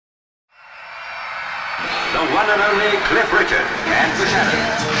the one and only Cliff Richard and the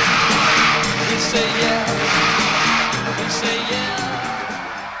Shadows. We say yeah. We say yeah.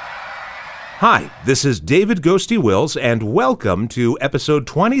 Hi, this is David Ghosty Wills, and welcome to episode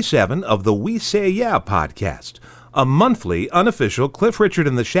 27 of the We Say Yeah podcast, a monthly, unofficial Cliff Richard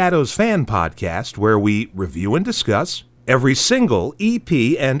and the Shadows fan podcast where we review and discuss every single EP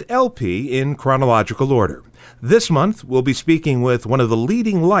and LP in chronological order. This month, we'll be speaking with one of the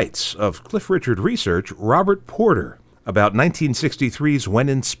leading lights of Cliff Richard research, Robert Porter, about 1963's When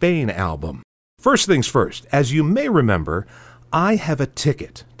in Spain album. First things first, as you may remember, I have a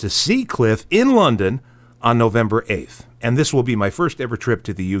ticket to see Cliff in London on November 8th, and this will be my first ever trip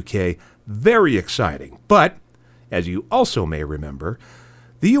to the UK. Very exciting. But, as you also may remember,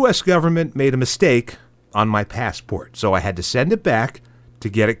 the U.S. government made a mistake on my passport, so I had to send it back to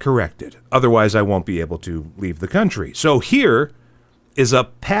get it corrected. Otherwise, I won't be able to leave the country. So here is a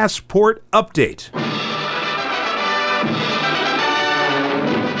passport update.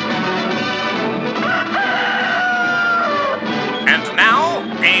 And now,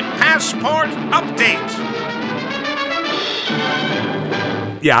 a passport update.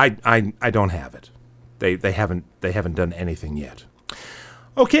 Yeah, I don't have it. They haven't done anything yet.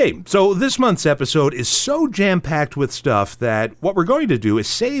 Okay, so this month's episode is so jam-packed with stuff that what we're going to do is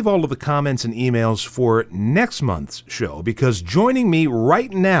save all of the comments and emails for next month's show, because joining me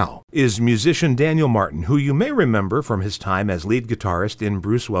right now is musician Daniel Martin, who you may remember from his time as lead guitarist in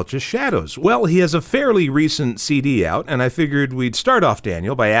Bruce Welch's Shadows. Well, he has a fairly recent CD out, and I figured we'd start off,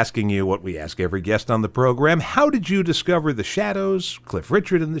 Daniel, by asking you what we ask every guest on the program. How did you discover the Shadows, Cliff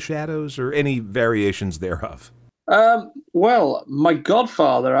Richard and the Shadows, or any variations thereof? Well, my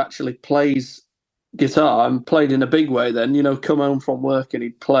godfather actually plays guitar and played in a big way then, come home from work and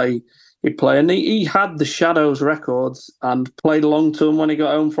he'd play. And he had the Shadows records and played along to them when he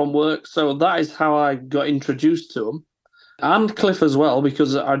got home from work. So that is how I got introduced to him. And Cliff as well,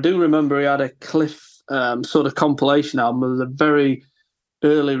 because I do remember he had a Cliff sort of compilation album with the very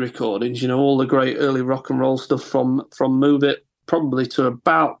early recordings, all the great early rock and roll stuff from Move It, probably to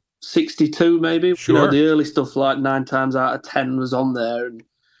about 62 maybe. Sure. The early stuff like 9 times out of 10 was on there, and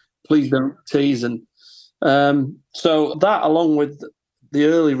Please Don't Tease, and so that, along with the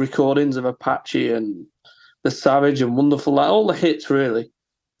early recordings of Apache and The Savage and Wonderful, like all the hits really,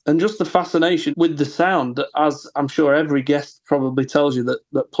 and just the fascination with the sound, as I'm sure every guest probably tells you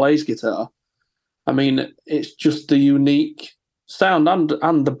that plays guitar. I mean, it's just a unique sound, and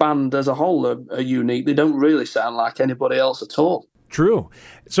the band as a whole are unique. They don't really sound like anybody else at all. True.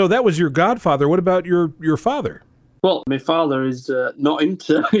 So that was your godfather. What about your father? Well, my father is not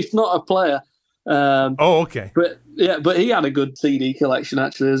into. He's not a player. Okay. But he had a good CD collection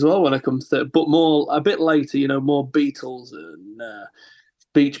actually as well when it comes to. But more a bit later, more Beatles and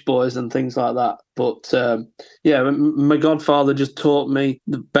Beach Boys and things like that. But my godfather just taught me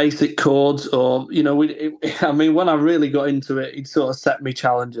the basic chords, or when I really got into it, he'd sort of set me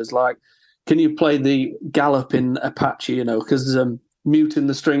challenges like, can you play the gallop in Apache, because muting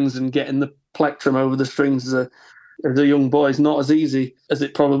the strings and getting the plectrum over the strings as a young boy is not as easy as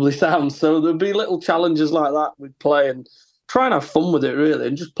it probably sounds. So there'd be little challenges like that we'd play and try and have fun with it, really,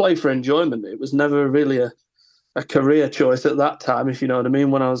 and just play for enjoyment. It was never really a career choice at that time, if you know what I mean,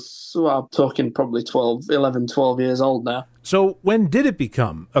 when I'm talking probably 12 years old now. So when did it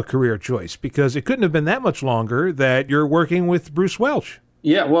become a career choice? Because it couldn't have been that much longer that you're working with Bruce Welch.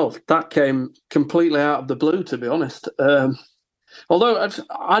 Yeah, well, that came completely out of the blue, to be honest. Although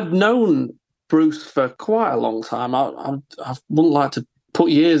I'd known Bruce for quite a long time. I wouldn't like to put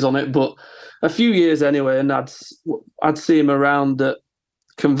years on it, but a few years anyway, and I'd see him around at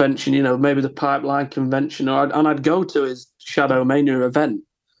convention, maybe the Pipeline convention, and I'd go to his Shadow Mania event,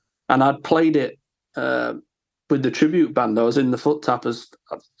 and I'd played it with the tribute band. I was in the Foot Tappers,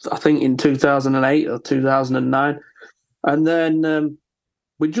 I think in 2008 or 2009, and then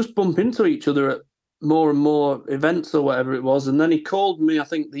we'd just bump into each other at more and more events or whatever it was. And then he called me, I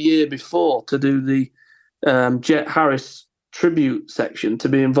think, the year before to do the Jet Harris tribute section, to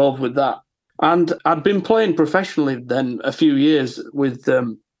be involved with that. And I'd been playing professionally then a few years with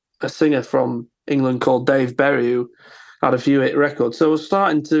a singer from England called Dave Berry, who had a few hit records. So I was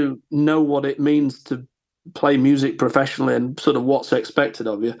starting to know what it means to play music professionally and sort of what's expected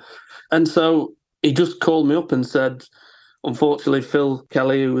of you. And so he just called me up and said, unfortunately, Phil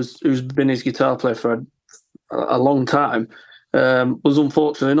Kelly, who's been his guitar player for a long time, was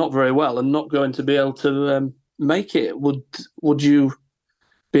unfortunately not very well and not going to be able to make it. Would you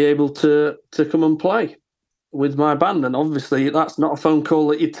be able to come and play with my band? And obviously, that's not a phone call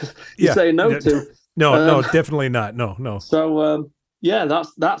that you say no to. No, definitely not. No. So yeah,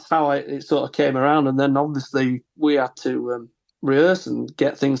 that's how it sort of came around, and then obviously we had to rehearse and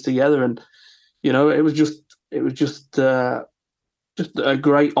get things together, and it was just a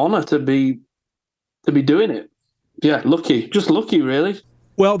great honor to be doing it. Yeah, lucky, just lucky, really.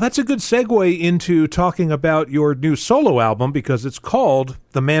 Well, that's a good segue into talking about your new solo album, because it's called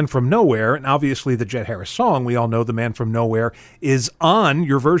The Man From Nowhere, and obviously the Jet Harris song, we all know The Man From Nowhere,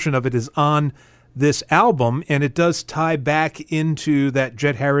 your version of it is on this album, and it does tie back into that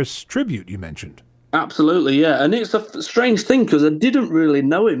Jet Harris tribute you mentioned. Absolutely, yeah. And it's a strange thing because I didn't really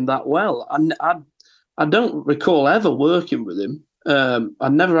know him that well. I don't recall ever working with him. I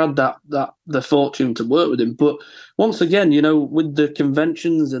never had the fortune to work with him. But once again, with the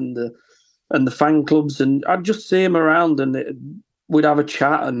conventions and the fan clubs, and I'd just see him around, and we'd have a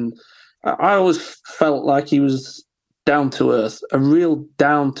chat, and I always felt like he was down to earth, a real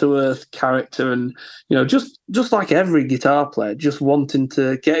down to earth character, and just like every guitar player, just wanting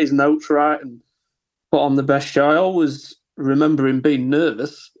to get his notes right and put on the best show. I always remember him being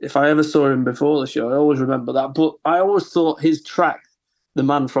nervous. If I ever saw him before the show, I always remember that. But I always thought his track, "The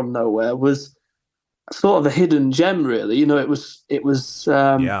Man From Nowhere," was sort of a hidden gem, really. It was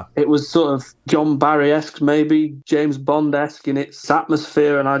sort of John Barry-esque, maybe James Bond-esque in its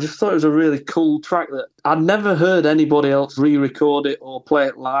atmosphere, and I just thought it was a really cool track that I'd never heard anybody else re-record it or play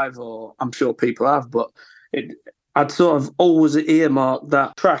it live, or I'm sure people have, but I'd sort of always earmarked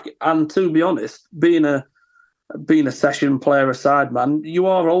that track. And to be honest, being a session player aside, man, you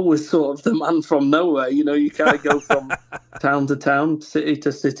are always sort of the man from nowhere. You kind of go from town to town, city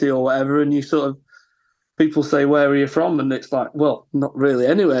to city, or whatever, and you sort of, people say, "Where are you from?" And it's like, well, not really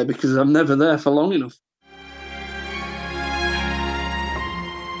anywhere, because I'm never there for long enough.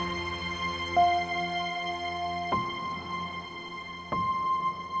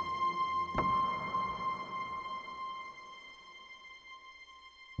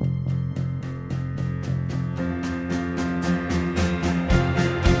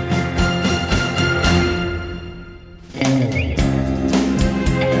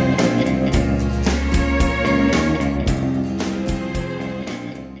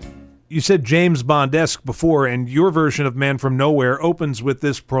 You said James Bond-esque before, and your version of Man From Nowhere opens with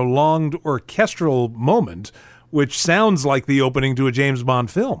this prolonged orchestral moment, which sounds like the opening to a James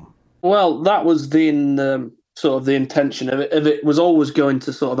Bond film. Well, that was sort of the intention of it. If it was always going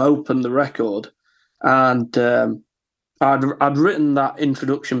to sort of open the record, and I'd written that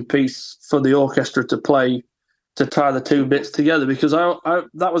introduction piece for the orchestra to play to tie the two bits together, because I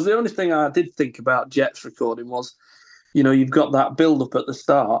that was the only thing I did think about Jet's recording was, you've got that build up at the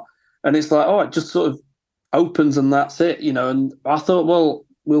start. And it's like, it just sort of opens and that's it, And I thought, well,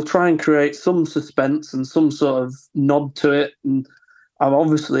 we'll try and create some suspense and some sort of nod to it. And I'm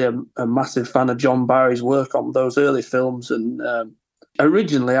obviously a massive fan of John Barry's work on those early films. And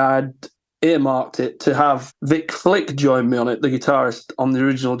originally I'd earmarked it to have Vic Flick join me on it, the guitarist on the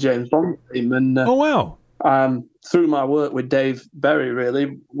original James Bond theme. And oh, wow. Through my work with Dave Berry,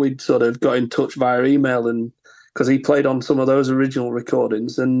 really, we'd sort of got in touch via email, and because he played on some of those original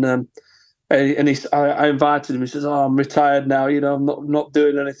recordings, and I invited him. He says, "Oh, I'm retired now. I'm not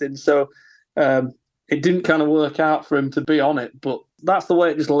doing anything." So it didn't kind of work out for him to be on it, but that's the way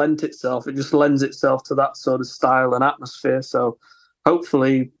it just lent itself. It just lends itself to that sort of style and atmosphere. So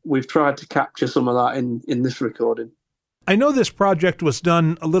hopefully we've tried to capture some of that in this recording. I know this project was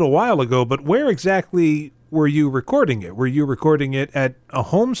done a little while ago, but where exactly were you recording it? Were you recording it at a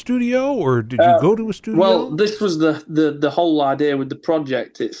home studio, or did you go to a studio? Well, this was the whole idea with the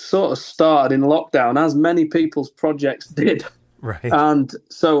project. It sort of started in lockdown, as many people's projects did. Right. And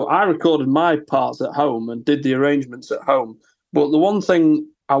so I recorded my parts at home and did the arrangements at home. But the one thing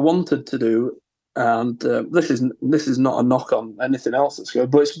I wanted to do, and this is not a knock on anything else that's good,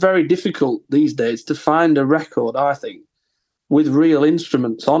 but it's very difficult these days to find a record, I think, with real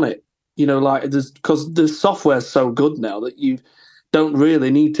instruments on it. Because the software's so good now that you don't really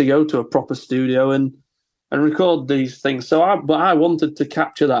need to go to a proper studio and record these things. But I wanted to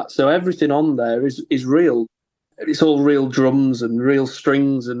capture that. So everything on there is real. It's all real drums and real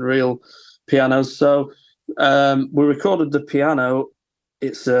strings and real pianos. So we recorded the piano.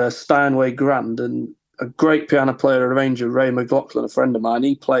 It's a Steinway Grand, and a great piano player, arranger, Ray McLaughlin, a friend of mine,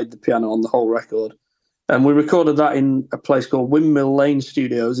 he played the piano on the whole record. And we recorded that in a place called Windmill Lane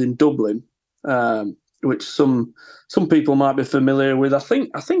Studios in Dublin, which some people might be familiar with. I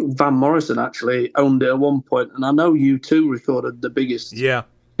think Van Morrison actually owned it at one point, and I know U2 recorded the biggest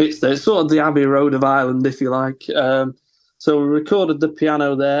hits there. It's sort of the Abbey Road of Ireland, if you like. So we recorded the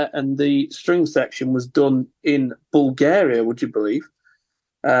piano there, and the string section was done in Bulgaria, would you believe?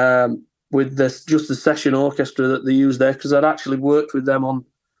 with this just the session orchestra that they use there, because I'd actually worked with them on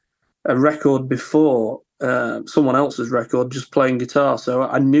a record before, someone else's record, just playing guitar. So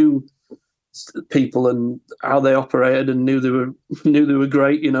I knew people and how they operated, and knew they were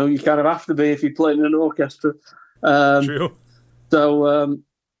great. You know, you kind of have to be if you're playing in an orchestra. True. So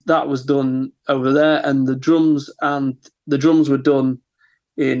that was done over there, and the drums were done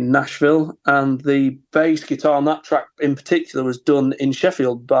in Nashville, and the bass guitar on that track in particular was done in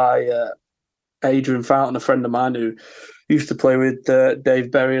Sheffield by Adrian Fountain, a friend of mine who used to play with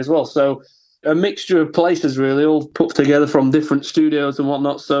Dave Berry as well. So a mixture of places, really, all put together from different studios and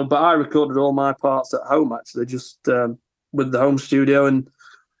whatnot. So, but I recorded all my parts at home, actually, just with the home studio, and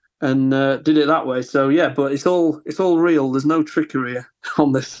did it that way. So yeah, but it's all real. There's no trickery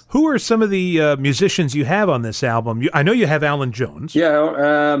on this. Who are some of the musicians you have on this album? I know you have Alan Jones.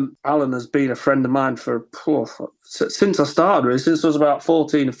 Yeah, Alan has been a friend of mine since I started, really, since I was about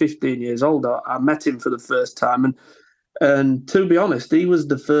 14 or 15 years old. I met him for the first time, and to be honest, he was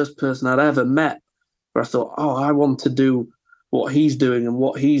the first person I'd ever met where I thought, oh, I want to do what he's doing and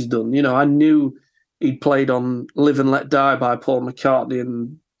what he's done. You know, I knew he'd played on Live and Let Die by Paul McCartney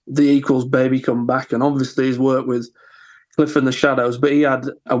and The Equals' Baby Come Back, and obviously he's worked with Cliff and the Shadows, but he had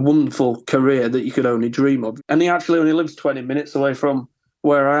a wonderful career that you could only dream of. And he actually only lives 20 minutes away from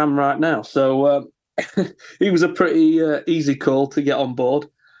where I am right now. So he was a pretty easy call to get on board.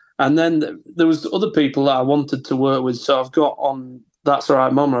 And then there was other people that I wanted to work with. So I've got on That's All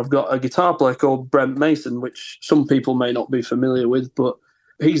Right Mama, I've got a guitar player called Brent Mason, which some people may not be familiar with, but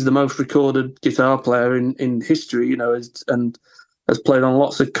he's the most recorded guitar player in history, you know, and has played on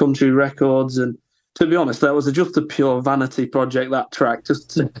lots of country records. And to be honest, that was just a pure vanity project, that track,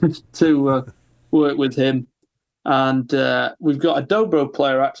 just to work with him. And we've got a dobro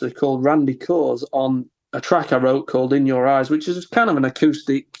player actually called Randy Coors on a track I wrote called In Your Eyes, which is kind of an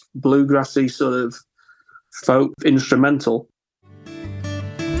acoustic, bluegrassy sort of folk instrumental.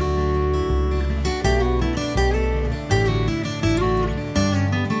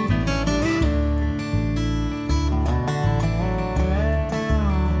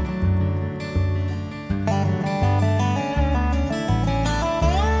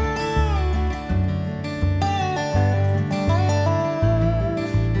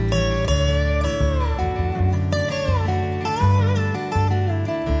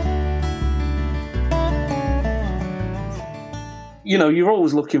 You know, you're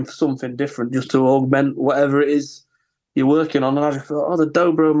always looking for something different just to augment whatever it is you're working on. And I just thought, oh, the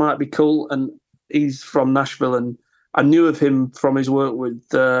dobro might be cool. And he's from Nashville, and I knew of him from his work with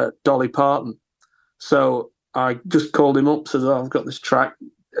Dolly Parton. So I just called him up, said, oh, I've got this track.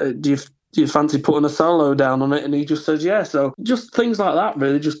 Do you fancy putting a solo down on it? And he just says, yeah. So just things like that,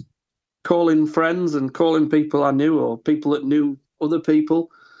 really, just calling friends and calling people I knew or people that knew other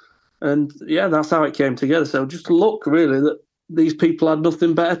people. And yeah, that's how it came together. So just look, really, that these people had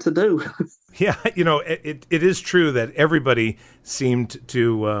nothing better to do. Yeah, you know, it is true that everybody seemed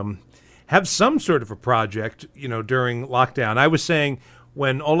to have some sort of a project, you know, during lockdown. I was saying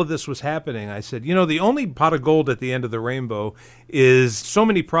when all of this was happening, I said, you know, the only pot of gold at the end of the rainbow is so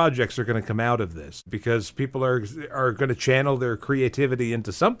many projects are going to come out of this because people are going to channel their creativity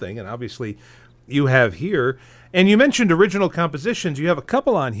into something. And obviously you have here. And you mentioned original compositions. You have a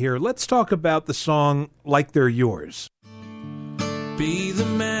couple on here. Let's talk about the song Like They're Yours. Be the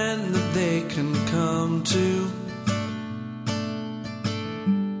man that they can come to,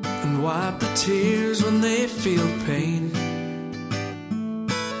 and wipe the tears when they feel pain.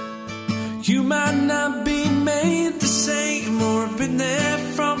 You might not be made the same or have been there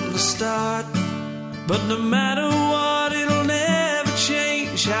from the start, but no matter what, it'll never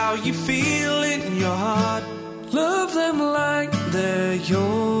change how you feel in your heart. Love them like they're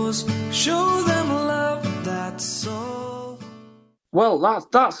yours, show them love, that's all. Well,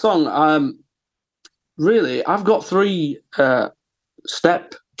 that song, really, I've got three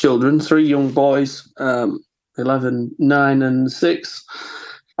step children, three young boys, 11, 9 and 6.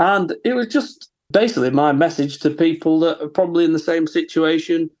 And it was just basically my message to people that are probably in the same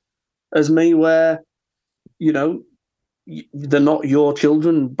situation as me where, you know, they're not your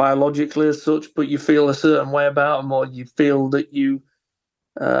children biologically as such, but you feel a certain way about them, or you feel that you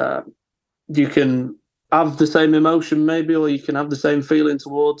can have the same emotion maybe, or you can have the same feeling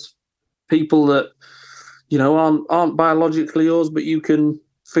towards people that, you know, aren't biologically yours, but you can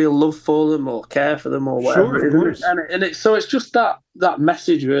feel love for them or care for them or whatever. Sure, of course. And it's just that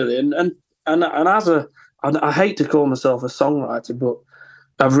message really. And I hate to call myself a songwriter, but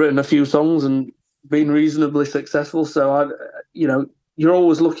I've written a few songs and been reasonably successful. So you're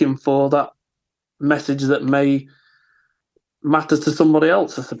always looking for that message that may matter to somebody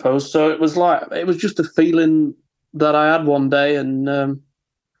else, I suppose. So it was just a feeling that I had one day, and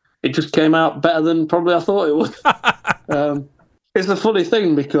it just came out better than probably I thought it would. It's a funny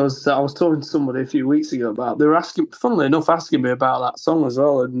thing because I was talking to somebody a few weeks ago they were funnily enough, asking me about that song as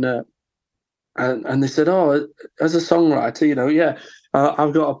well, and they said, "Oh, as a songwriter, yeah,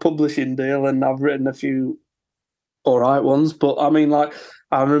 I've got a publishing deal and I've written a few all right ones, but I mean, like,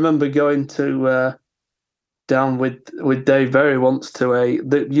 I remember going to down with Dave Berry once to where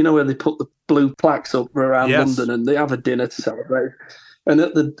they put the blue plaques up around London, and they have a dinner to celebrate, and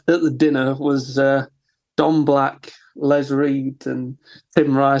at the dinner was Don Black, Les Reed, and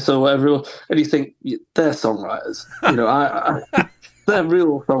Tim Rice or whatever, and you think they're songwriters, they're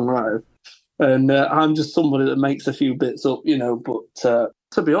real songwriters. And I'm just somebody that makes a few bits up, but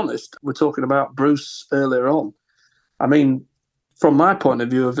to be honest, we're talking about Bruce earlier on. I mean, from my point of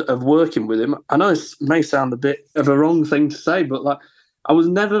view of working with him, I know it may sound a bit of a wrong thing to say, but like, I was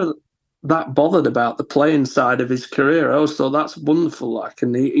never that bothered about the playing side of his career. I always thought that's wonderful, like,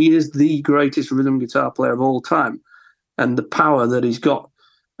 and he is the greatest rhythm guitar player of all time, and the power that he's got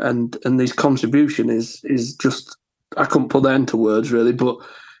and his contribution is just, I couldn't put that into words really, but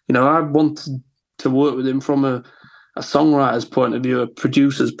I wanted to work with him from a songwriter's point of view, a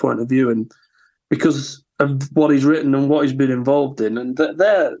producer's point of view, and because of what he's written and what he's been involved in, and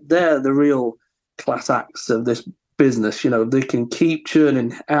they're the real class acts of this business. They can keep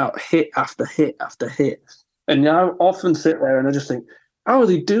churning out hit after hit after hit, and I often sit there and I just think, how are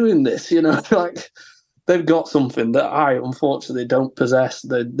they doing this? Like, they've got something that I unfortunately don't possess.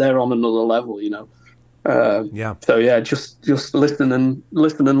 They're on another level. So yeah, just listen and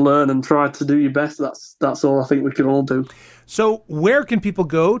learn and try to do your best. That's all I think we can all do. So where can people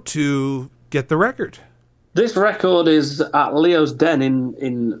go to get the record? This record is at Leo's Den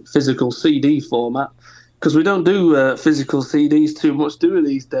in physical CD format, because we don't do physical CDs too much, do we,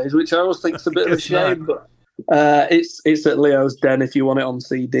 these days, which I always think is a bit of a shame. Not. But it's at Leo's Den if you want it on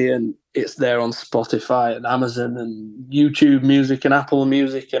CD, and it's there on Spotify and Amazon and YouTube Music and Apple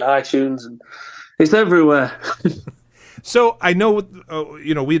Music and iTunes, and it's everywhere. So I know,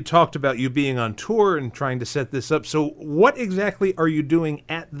 we had talked about you being on tour and trying to set this up. So what exactly are you doing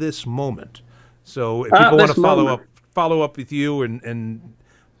at this moment? So if people want to follow up with you and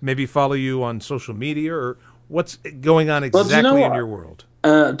maybe follow you on social media, or what's going on exactly in your world?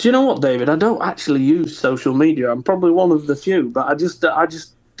 Do you know what, David? I don't actually use social media. I'm probably one of the few, but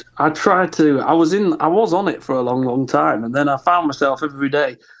I try to. I was on it for a long, long time, and then I found myself every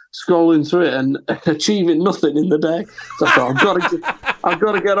day scrolling through it and achieving nothing in the day. So I thought, I've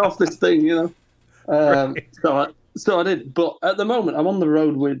got to get off this thing, Right. So I did. But at the moment, I'm on the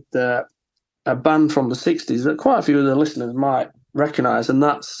road with a band from the 60s that quite a few of the listeners might recognise, and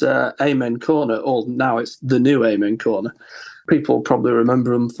that's Amen Corner, or now it's the new Amen Corner. People probably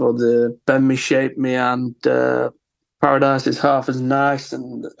remember them for the Bend Me, Shape Me, and Paradise Is Half As Nice,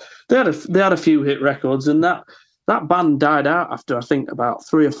 and they had a few hit records, and that band died out after, I think, about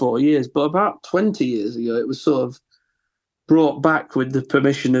 3 or 4 years. But about 20 years ago, it was sort of brought back with the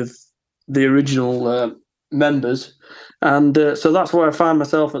permission of the original members. And so that's where I find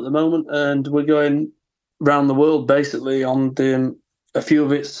myself at the moment. And we're going around the world, basically, on a few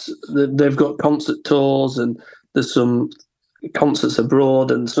of they've got concert tours, and there's some concerts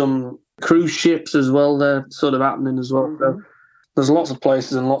abroad and some cruise ships as well. They're sort of happening as well. Mm-hmm. So there's lots of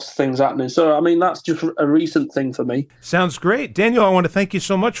places and lots of things happening. So, I mean, that's just a recent thing for me. Sounds great. Daniel, I want to thank you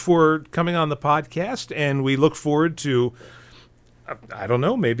so much for coming on the podcast, and we look forward to, I don't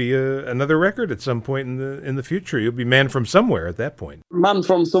know, maybe another record at some point in the future. You'll be Man From Somewhere at that point. Man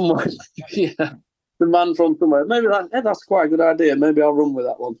From Somewhere. Yeah, the Man From Somewhere. Maybe that's quite a good idea. Maybe I'll run with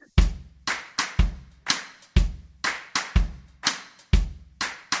that one.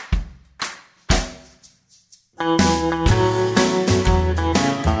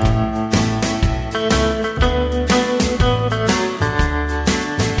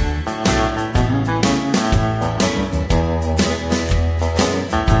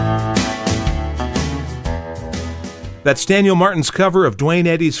 That's Daniel Martin's cover of Duane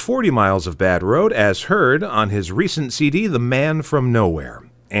Eddy's 40 Miles of Bad Road, as heard on his recent CD, The Man From Nowhere.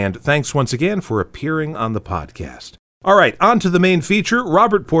 And thanks once again for appearing on the podcast. All right, on to the main feature.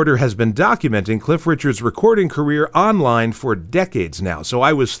 Robert Porter has been documenting Cliff Richard's recording career online for decades now, so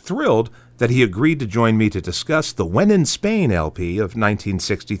I was thrilled that he agreed to join me to discuss the When in Spain LP of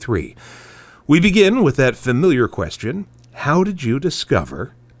 1963. We begin with that familiar question: how did you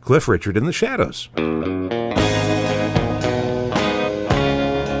discover Cliff Richard in the Shadows?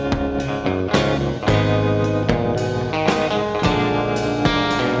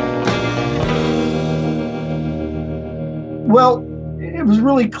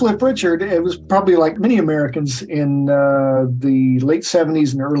 early Cliff Richard, it was probably like many Americans in the late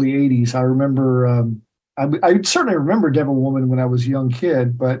 70s and early 80s. I remember, I certainly remember Devil Woman when I was a young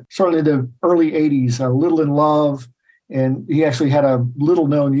kid, but certainly the early 80s, Little in Love. And he actually had a little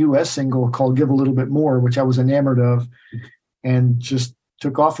known US single called Give a Little Bit More, which I was enamored of, and just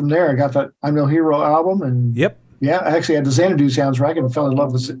took off from there. I got that I'm No Hero album. And yep. Yeah, I actually had the Xanadu soundtrack and fell in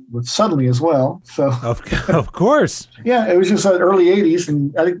love with Suddenly as well. So of course. Yeah, it was just the early 80s.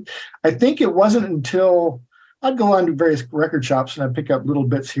 And I think it wasn't until I'd go on to various record shops and I'd pick up little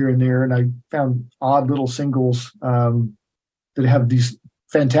bits here and there. And I found odd little singles that have these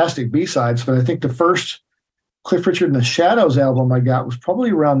fantastic B-sides. But I think the first Cliff Richard and the Shadows album I got was probably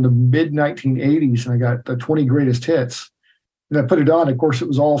around the mid 1980s, and I got the 20 greatest hits. And I put it on. Of course, it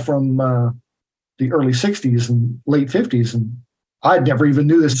was all from the early 60s and late 50s, and I never even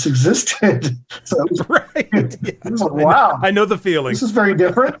knew this existed. So it was, right. It was like, wow. I know the feeling. This is very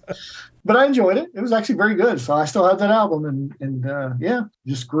different, but I enjoyed it. It was actually very good. So I still have that album, and yeah,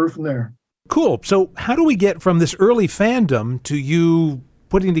 just grew from there. Cool. So how do we get from this early fandom to you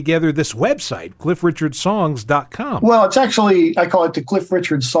putting together this website, cliffrichardsongs.com? Well, it's actually, I call it the Cliff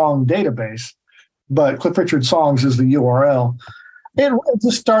Richard Song Database, but Cliff Richard Songs is the URL. It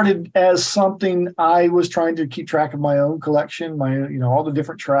just started as something I was trying to keep track of my own collection, all the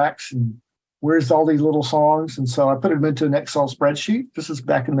different tracks and where's all these little songs. And so I put them into an Excel spreadsheet. This is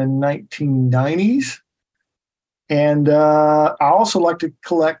back in the 1990s. And I also like to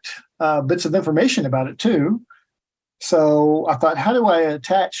collect bits of information about it too. So I thought, how do I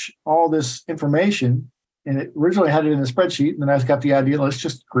attach all this information? And it originally had it in a spreadsheet. And then I got the idea, let's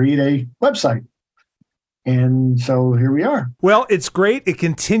just create a website. And so here we are. Well, it's great. It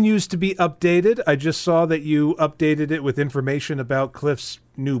continues to be updated. I just saw that you updated it with information about Cliff's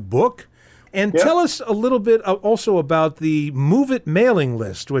new book. And tell us a little bit also about the Move It mailing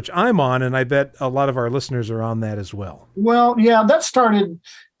list, which I'm on, and I bet a lot of our listeners are on that as well. Well, yeah, that's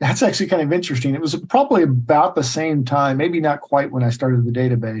actually kind of interesting. It was probably about the same time, maybe not quite when I started the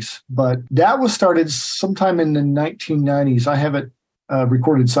database, but that was started sometime in the 1990s. I have it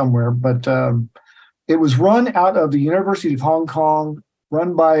recorded somewhere, but it was run out of the University of Hong Kong,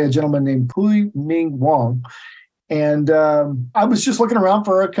 run by a gentleman named Pui Ming Wong. And I was just looking around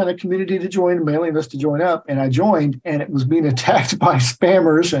for a kind of community to join, a mailing list to join up. And I joined, and it was being attacked by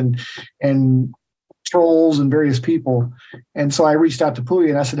spammers and trolls and various people. And so I reached out to Pui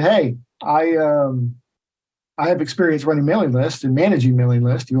and I said, hey, I have experience running mailing lists and managing mailing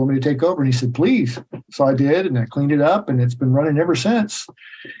lists. Do you want me to take over? And he said, please. So I did, and I cleaned it up, and it's been running ever since.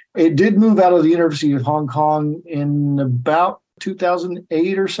 It did move out of the University of Hong Kong in about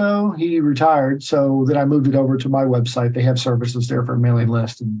 2008 or so. He retired, so then I moved it over to my website. They have services there for a mailing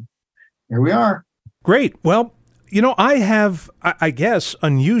list, and here we are. Great. Well, I have, I guess,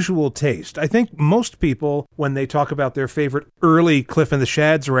 unusual taste. I think most people, when they talk about their favorite early Cliff and the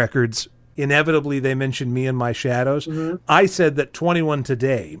Shads records, inevitably they mention Me and My Shadows. Mm-hmm. I said that 21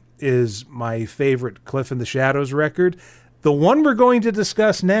 Today is my favorite Cliff and the Shadows record. The one we're going to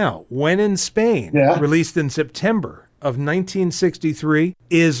discuss now, When in Spain, released in September of 1963,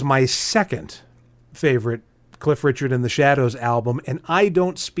 is my second favorite Cliff Richard and the Shadows album, and I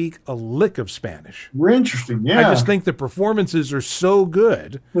don't speak a lick of Spanish. Interesting, yeah. I just think the performances are so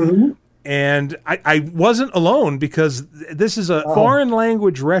good. Mm-hmm. And I wasn't alone, because this is a foreign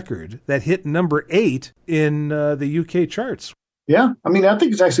language record that hit number 8 in the UK charts. Yeah, I mean, I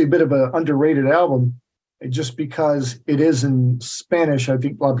think it's actually a bit of an underrated album. Just because it is in Spanish, I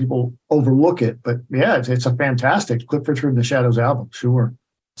think a lot of people overlook it. But yeah, it's a fantastic Cliff Richard and the Shadows album, sure.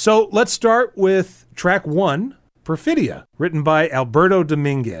 So let's start with track 1, Perfidia, written by Alberto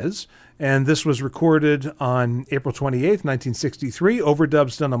Dominguez. And this was recorded on April 28th, 1963.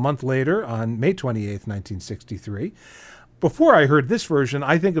 Overdubs done a month later on May 28th, 1963. Before I heard this version,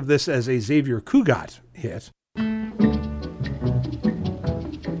 I think of this as a Xavier Cugat hit.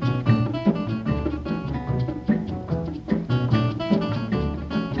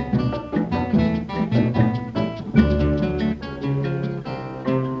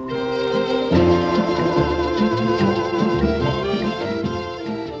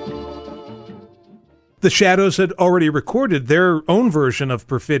 The Shadows had already recorded their own version of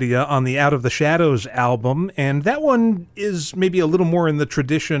Perfidia on the Out of the Shadows album, and that one is maybe a little more in the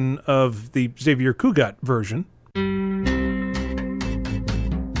tradition of the Xavier Cugat version.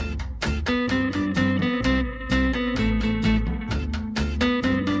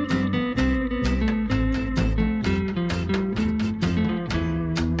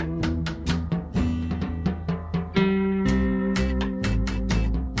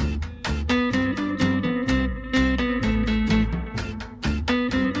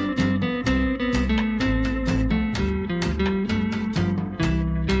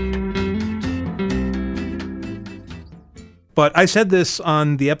 But I said this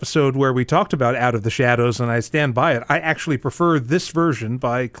on the episode where we talked about Out of the Shadows, and I stand by it. I actually prefer this version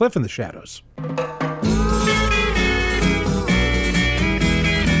by Cliff and the Shadows.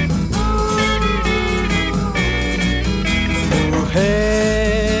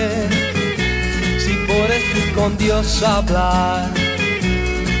 Mujer, si puedes tú con Dios hablar,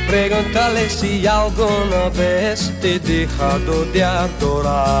 pregúntale si alguna vez te he dejado de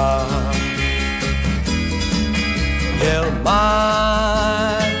adorar. El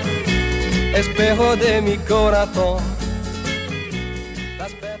mar, espejo de mi corazón.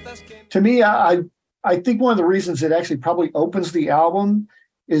 To me, I think one of the reasons it actually probably opens the album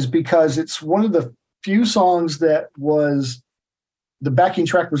is because it's one of the few songs that the backing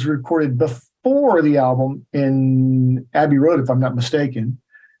track was recorded before the album in Abbey Road, if I'm not mistaken,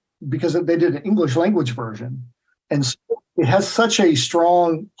 because they did an English language version. And so it has such a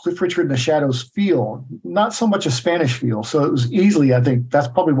strong Cliff Richard and the Shadows feel, not so much a Spanish feel. So it was easily, I think that's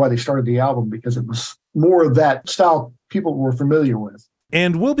probably why they started the album, because it was more of that style people were familiar with.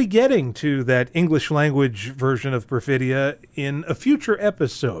 And we'll be getting to that English language version of Perfidia in a future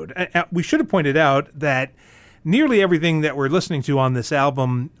episode. We should have pointed out that nearly everything that we're listening to on this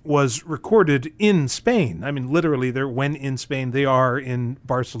album was recorded in Spain. I mean, literally, when in Spain, they are in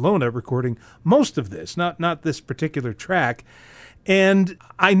Barcelona recording most of this, not this particular track. And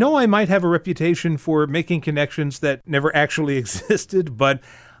I know I might have a reputation for making connections that never actually existed, but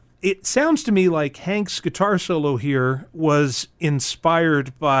it sounds to me like Hank's guitar solo here was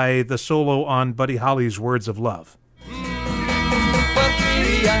inspired by the solo on Buddy Holly's Words of Love.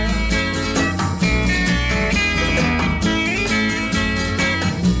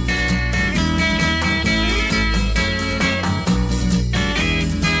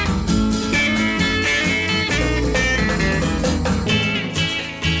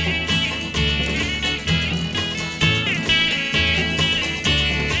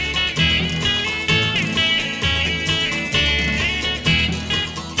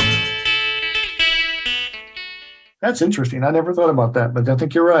 That's interesting. I never thought about that, but I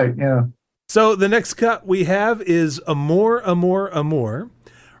think you're right. Yeah. So the next cut we have is Amor, Amor, Amor,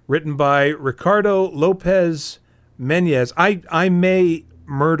 written by Ricardo Lopez Menez. I may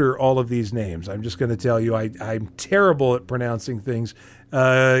murder all of these names. I'm just going to tell you, I'm terrible at pronouncing things.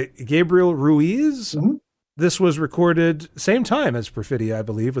 Gabriel Ruiz. Mm-hmm. This was recorded same time as Perfidia, I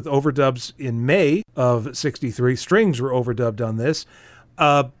believe, with overdubs in May of '63. Strings were overdubbed on this.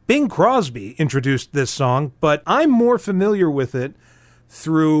 Bing Crosby introduced this song, but I'm more familiar with it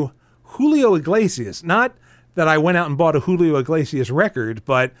through Julio Iglesias. Not that I went out and bought a Julio Iglesias record,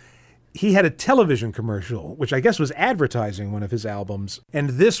 but he had a television commercial, which I guess was advertising one of his albums.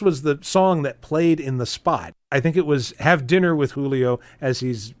 And this was the song that played in the spot. I think it was Have Dinner with Julio as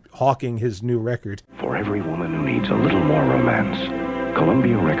he's hawking his new record. For every woman who needs a little more romance,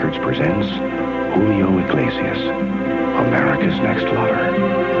 Columbia Records presents Julio Iglesias, America's Next Lover.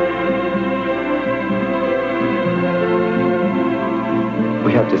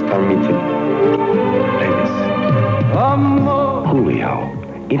 We have to start meeting. Ladies.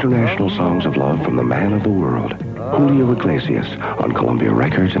 Julio, international songs of love from the man of the world, Julio Iglesias, on Columbia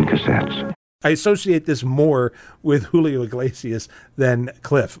Records and cassettes. I associate this more with Julio Iglesias than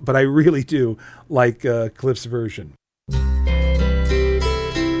Cliff, but I really do like Cliff's version.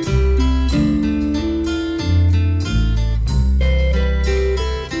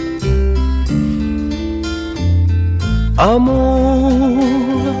 Amor,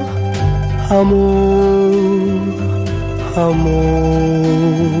 amor, amor.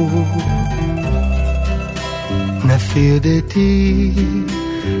 Nació de ti,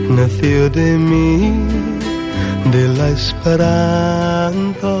 nació de mí, de la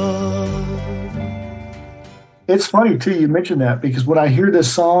esperanza. It's funny, too, you mentioned that, because when I hear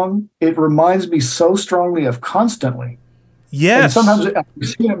this song, it reminds me so strongly of Constantly. Yes. And sometimes I'm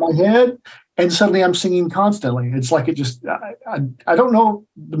singing it in my head, and suddenly I'm singing Constantly. It's like it just, I don't know,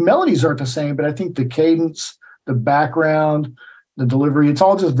 the melodies aren't the same, but I think the cadence, the background, the delivery, it's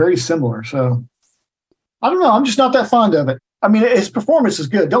all just very similar. So I don't know, I'm just not that fond of it. I mean, his performance is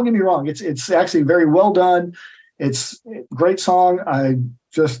good. Don't get me wrong. It's actually very well done. It's a great song. I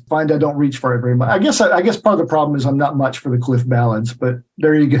just find I don't reach for it very much. I guess part of the problem is I'm not much for the Cliff ballads, but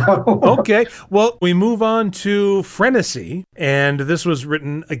there you go. Okay. Well, we move on to Frenesy, and this was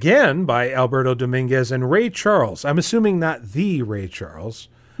written again by Alberto Dominguez and Ray Charles. I'm assuming not the Ray Charles.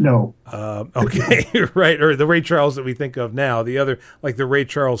 No. Okay, right. Or the Ray Charles that we think of now. The other, like the Ray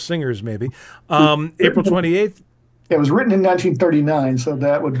Charles singers, maybe. April 28th. It was written in 1939, so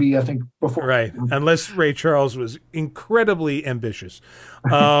that would be, I think, before. Right, unless Ray Charles was incredibly ambitious.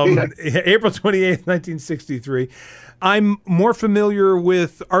 April 28th, 1963. I'm more familiar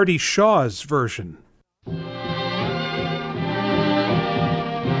with Artie Shaw's version.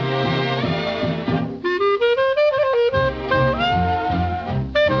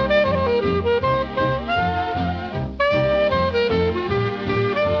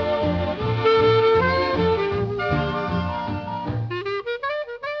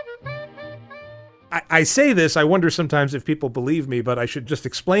 I say this, I wonder sometimes if people believe me, but I should just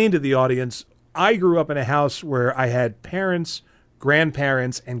explain to the audience, I grew up in a house where I had parents,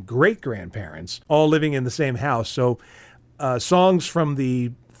 grandparents, and great-grandparents all living in the same house. So songs from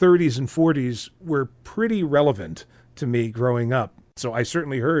the 30s and 40s were pretty relevant to me growing up. So I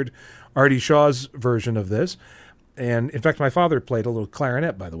certainly heard Artie Shaw's version of this. And in fact, my father played a little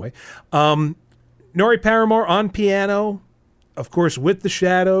clarinet, by the way. Norrie Paramor on piano, of course, with the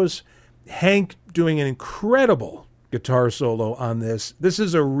Shadows. Hank doing an incredible guitar solo on this. This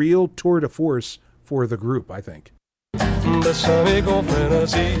is a real tour de force for the group, I think.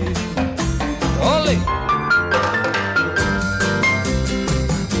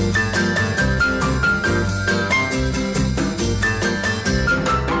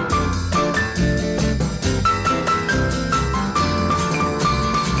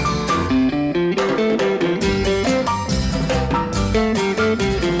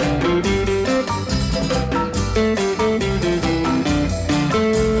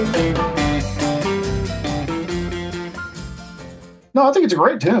 No, I think it's a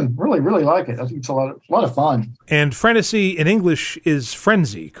great tune. Really, really like it. I think it's a lot of fun. And frenesy in English is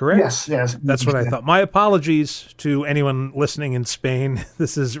frenzy, correct? Yes. That's what I thought. My apologies to anyone listening in Spain.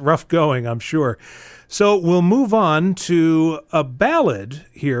 This is rough going, I'm sure. So we'll move on to a ballad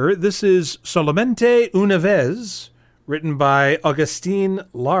here. This is Solamente una vez, written by Agustin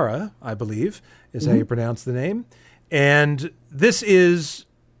Lara, I believe, is how you pronounce the name. And this is,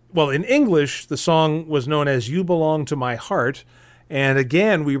 well, in English, the song was known as You Belong to My Heart. And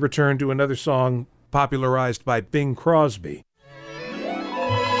again, we return to another song popularized by Bing Crosby.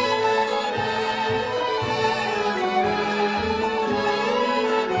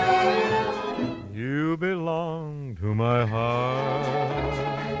 You belong to my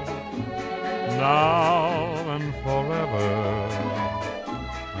heart now and forever,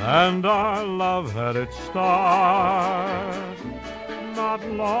 and our love had its start not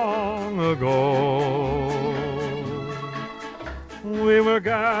long ago. We were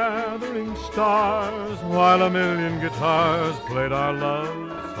gathering stars while a million guitars played our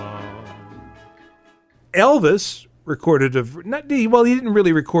love song. Elvis recorded he didn't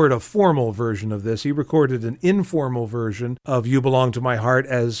really record a formal version of this. He recorded an informal version of You Belong to My Heart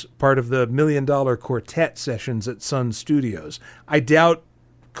as part of the $1 Million Quartet sessions at Sun Studios. I doubt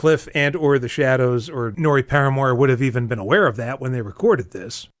Cliff and or the Shadows or Norrie Paramor would have even been aware of that when they recorded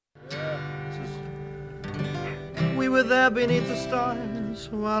this. We were there beneath the stars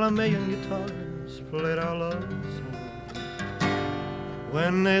while a million guitars played our love song.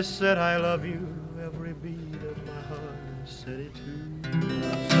 When they said I love you, every beat of my heart said it too.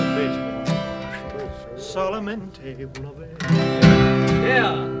 Solamente una vez.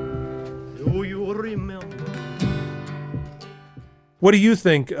 Yeah. Do you remember? What do you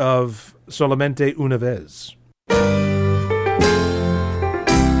think of Solamente una vez?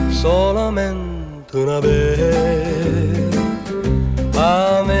 Solamente una vez,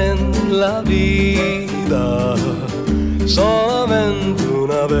 amen la vida, solamente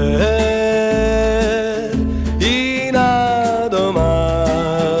una vez y nada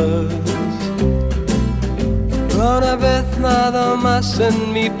más. Una vez nada más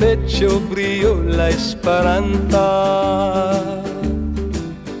en mi pecho brilló la esperanza.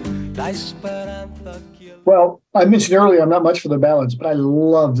 La esperanza que... Well, I mentioned earlier I'm not much for the ballads, but I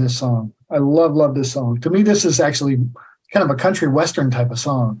love this song. I love this song. To me, this is actually kind of a country western type of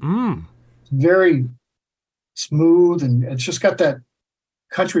song. It's very smooth, and it's just got that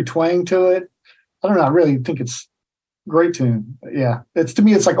country twang to it. I don't know. I really think it's a great tune. Yeah, to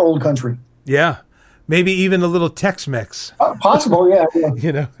me, it's like old country. Yeah, maybe even a little Tex-Mex. Possible, yeah.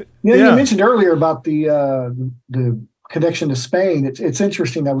 You mentioned earlier about the connection to Spain. It's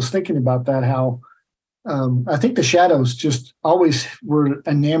interesting. I was thinking about that, how I think the Shadows just always were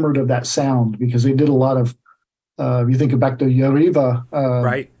enamored of that sound because they did a lot of, you think back to Yariva,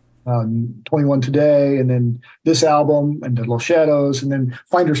 right? 21 Today, and then this album, and the Los Shadows, and then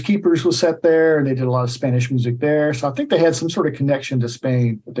Finders Keepers was set there, and they did a lot of Spanish music there. So I think they had some sort of connection to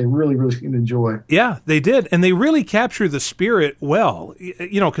Spain that they really, really seemed to enjoy. Yeah, they did. And they really capture the spirit well,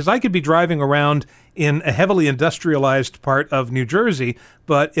 because I could be driving around in a heavily industrialized part of New Jersey,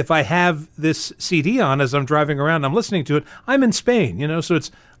 but if I have this CD on as I'm driving around, I'm listening to it, I'm in Spain, so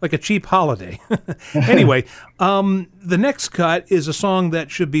it's like a cheap holiday. Anyway, the next cut is a song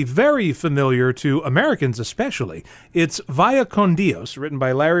that should be very familiar to Americans especially. It's Vaya con Dios, written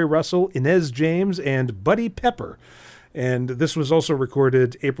by Larry Russell, Inez James, and Buddy Pepper. And this was also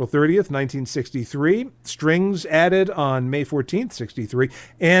recorded April 30th, 1963. Strings added on May 14th, 63.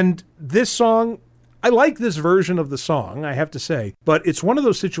 And this song, I like this version of the song, I have to say. But it's one of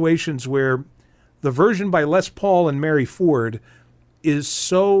those situations where the version by Les Paul and Mary Ford is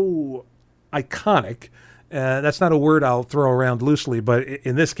so iconic. That's not a word I'll throw around loosely, but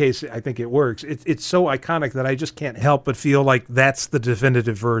in this case, I think it works. It's so iconic that I just can't help but feel like that's the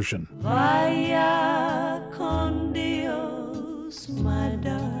definitive version. Vaya con Dios, my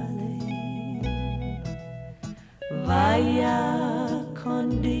darling. Vaya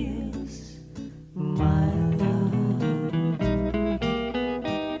con Dios, my love.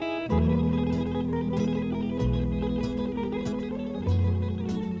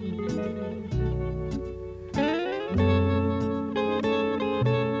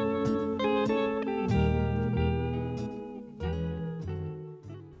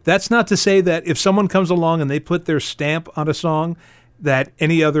 That's not to say that if someone comes along and they put their stamp on a song, that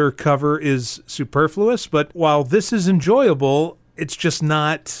any other cover is superfluous. But while this is enjoyable, it's just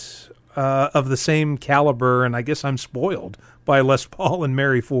not of the same caliber, and I guess I'm spoiled by Les Paul and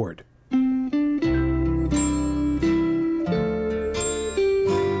Mary Ford.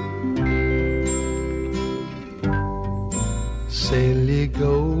 Se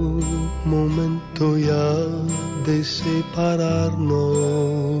llegó el momento ya de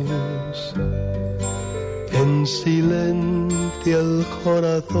separarnos. En silencio el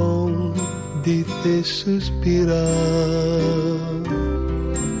corazón dice suspirar.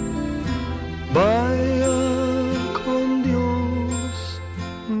 Vaya con Dios,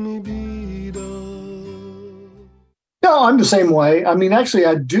 mi vida. No, I'm the same way. I mean, actually,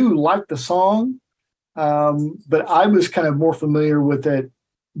 I do like the song, but I was kind of more familiar with it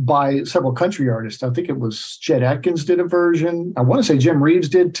by several country artists. I think it was Chet Atkins did a version. I want to say Jim Reeves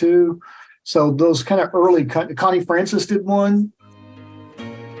did too. So those kind of early, Connie Francis did one.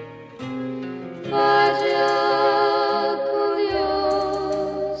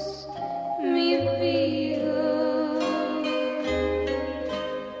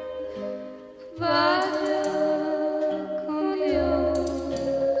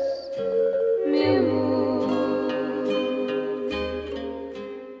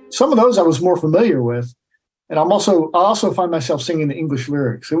 Some of those I was more familiar with. And I also find myself singing the English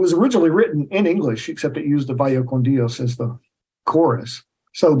lyrics. It was originally written in English, except it used the Vaya con Dios as the chorus.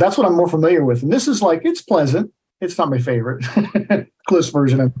 So that's what I'm more familiar with. And this is it's pleasant. It's not my favorite. Cliff's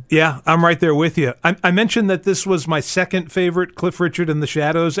version of it. Yeah, I'm right there with you. I mentioned that this was my second favorite Cliff Richard and the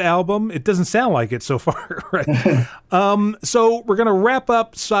Shadows album. It doesn't sound like it so far, right? So we're going to wrap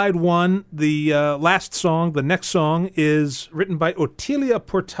up side one. The last song, the next song, is written by Otilia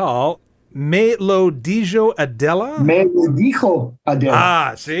Portal. Me lo dijo Adela? Me lo dijo Adela.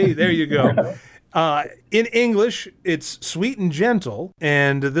 Ah, see, there you go. In English, it's Sweet and Gentle,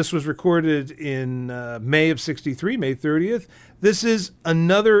 and this was recorded in May of 63, May 30th. This is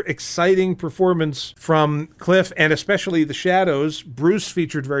another exciting performance from Cliff, and especially the Shadows. Bruce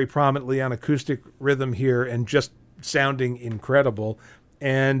featured very prominently on acoustic rhythm here, and just sounding incredible.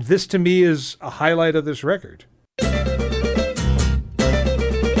 And this, to me, is a highlight of this record.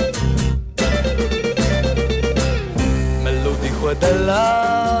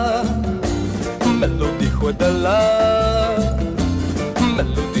 Adela, me lo dijo Adela, me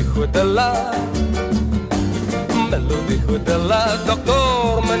lo dijo Adela, me lo dijo Adela.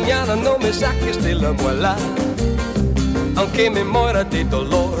 Doctor, mañana no me saques de la muela, aunque me muera de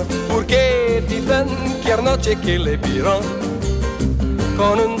dolor, porque dicen que anoche que le vieron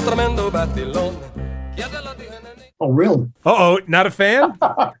con un tremendo batilón. Oh, really? Uh-oh, not a fan?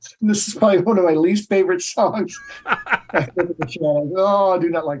 This is probably one of my least favorite songs. Oh, I do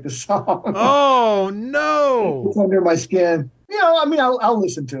not like this song. Oh, no. It's under my skin. I'll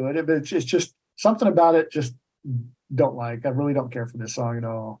listen to it. But it's just something about it just don't like. I really don't care for this song at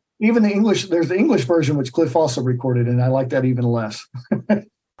all. Even there's the English version, which Cliff also recorded, and I like that even less.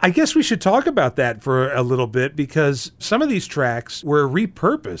 I guess we should talk about that for a little bit, because some of these tracks were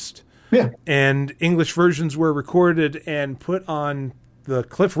repurposed. Yeah. And English versions were recorded and put on the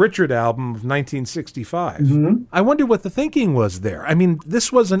Cliff Richard album of 1965. Mm-hmm. I wonder what the thinking was there. I mean,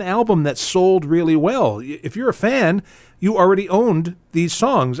 this was an album that sold really well. If you're a fan, you already owned these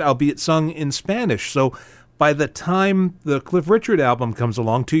songs, albeit sung in Spanish. So by the time the Cliff Richard album comes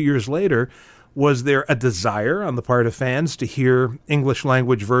along 2 years later, Was there a desire on the part of fans to hear English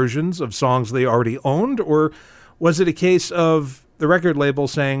language versions of songs they already owned? Or was it a case of the record label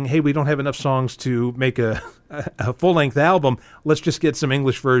saying, hey, we don't have enough songs to make a full-length album. Let's just get some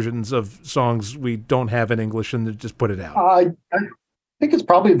English versions of songs we don't have in English and just put it out? I think it's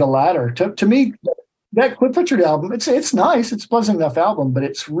probably the latter. To me, that Cliff Richard album, it's nice. It's a pleasant enough album, but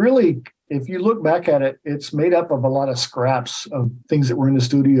it's really, if you look back at it, it's made up of a lot of scraps of things that were in the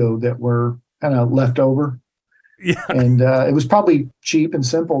studio that were kind of left over. Yeah. And it was probably cheap and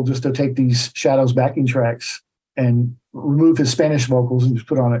simple just to take these Shadows backing tracks and remove his Spanish vocals and just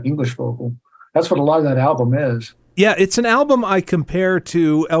put on an English vocal. That's what a lot of that album is. Yeah, it's an album I compare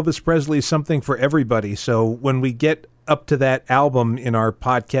to Elvis Presley's Something for Everybody. So when we get up to that album in our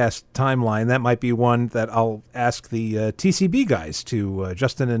podcast timeline, that might be one that I'll ask the TCB guys to,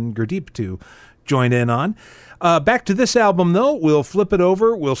 Justin and Gurdeep, to join in on. Back to this album, though, we'll flip it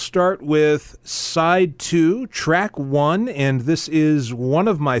over. We'll start with Side 2, Track 1, and this is one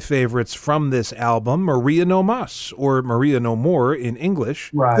of my favorites from this album, Maria No Mas, or Maria No More in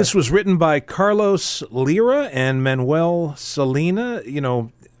English. Right. This was written by Carlos Lira and Manuel Salina. You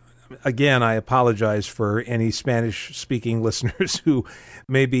know, again, I apologize for any Spanish-speaking listeners who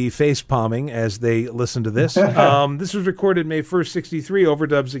may be face-palming as they listen to this. This was recorded May 1st, 63,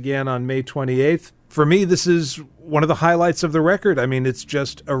 overdubs again on May 28th. For me, this is one of the highlights of the record. I mean, it's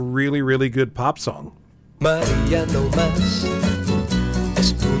just a really, really good pop song. María no más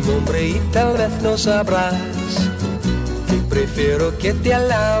es tu nombre y tal vez no sabrás que prefiero que te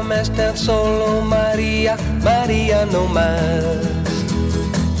alames tan solo María, María no más.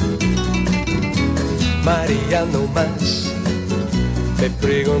 María no más. Me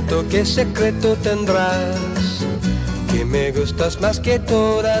pregunto qué secreto tendrás, que me gustas más que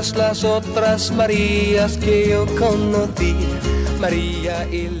todas las otras Marías que yo conocí. María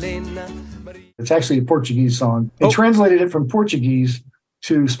Elena. It's actually a Portuguese song. They translated it from Portuguese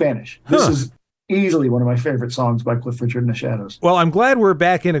to Spanish. This is easily one of my favorite songs by Cliff Richard and the Shadows. Well, I'm glad we're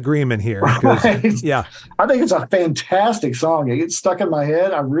back in agreement here. Right? Yeah. I think it's a fantastic song. It gets stuck in my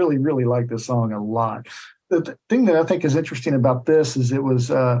head. I really, really like this song a lot. The thing that I think is interesting about this is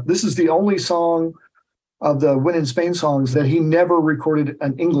this is the only song of the Win in Spain songs that he never recorded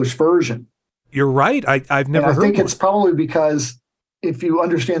an English version. You're right. I've never heard I think one. it's probably because if you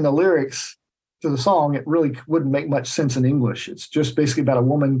understand the lyrics to the song, it really wouldn't make much sense in English. It's just basically about a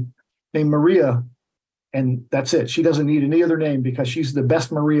woman named Maria, and that's it. She doesn't need any other name because she's the best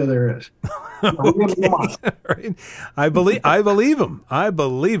Maria there is. Okay. Right. I believe him. I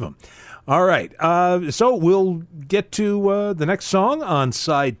believe him. All right. So we'll get to the next song on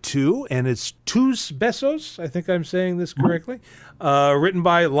side 2, and it's Tus Besos. I think I'm saying this correctly. Written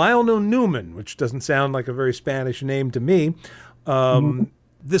by Lionel Newman, which doesn't sound like a very Spanish name to me.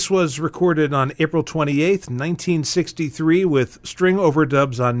 This was recorded on April 28th, 1963, with string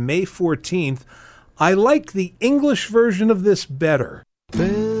overdubs on May 14th. I like the English version of this better.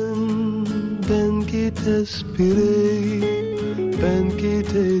 Ven, ven que te esperé, ven que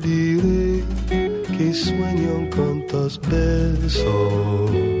te diré que sueño con tus besos.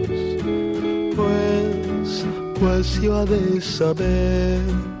 Pues yo ha de saber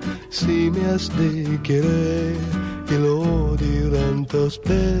si me has de querer y lo dirán tus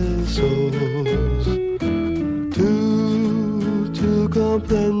besos. Tú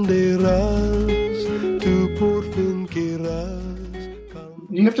comprenderás, tú por fin querrás.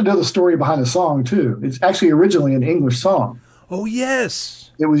 You have to know the story behind the song, too. It's actually originally an English song. Oh,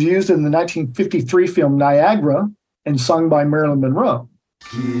 yes. It was used in the 1953 film Niagara and sung by Marilyn Monroe.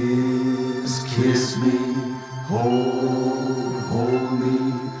 Kiss, kiss me, hold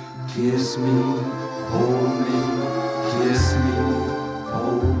me, kiss me, hold me, kiss me,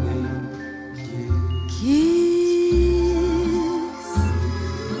 hold me.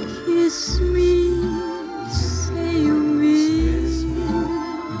 Kiss me, say you miss me,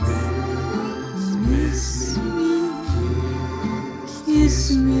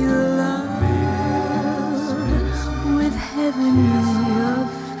 kiss me loud with heavenly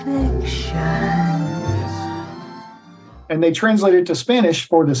affection. And they translated it to Spanish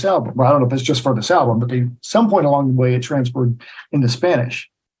for this album. Well, I don't know if it's just for this album, but at some point along the way, it transferred into Spanish.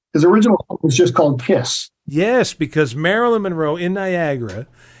 His original song was just called Kiss. Yes, because Marilyn Monroe in Niagara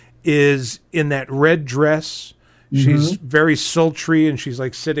is in that red dress. She's very sultry, and she's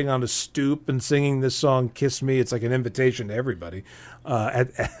like sitting on a stoop and singing this song, Kiss Me. It's like an invitation to everybody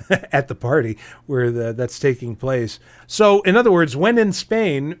at the party where that's taking place. So, in other words, when in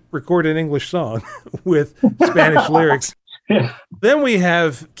Spain, record an English song with Spanish lyrics. Yeah. Then we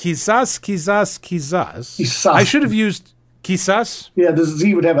have Quizás. I should have used Quizás? Yeah, the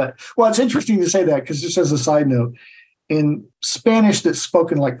Z would have a... Well, it's interesting to say that because just as a side note, in Spanish that's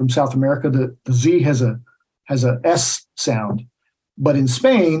spoken like from South America, the Z has a S sound. But in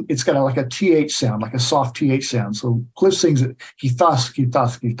Spain, it's got like a TH sound, like a soft TH sound. So Cliff sings it, quizás,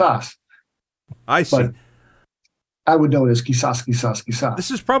 quizás, quizás. I see. But I would know it as quizás, quizás, quizás. This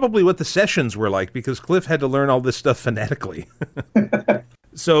is probably what the sessions were like because Cliff had to learn all this stuff phonetically.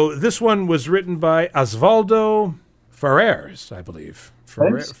 So this one was written by Osvaldo Ferrers, I believe.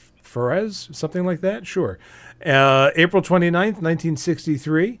 Ferrez, something like that? Sure. April 29th,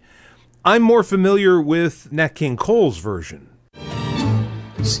 1963. I'm more familiar with Nat King Cole's version.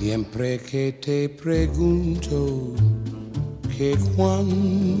 Siempre que te pregunto que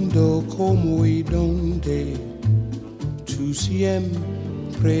cuándo, cómo y dónde, tú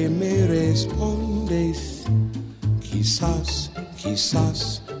siempre me respondes, quizás,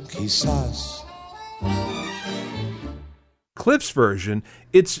 quizás, quizás. Cliff's version,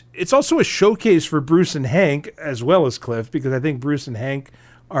 it's also a showcase for Bruce and Hank as well as Cliff, because I think Bruce and Hank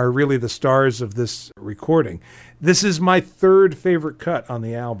are really the stars of this recording. This is my third favorite cut on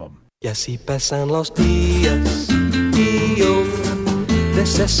the album. Y así pasan los días y yo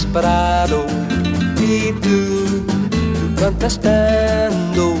desesperado y tú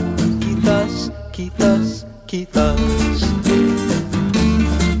contestando quizás, quizás, quizás.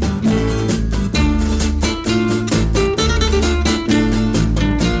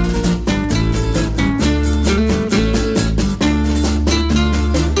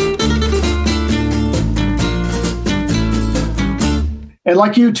 And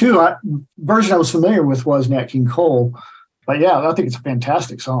like you too, version I was familiar with was Nat King Cole. But yeah, I think it's a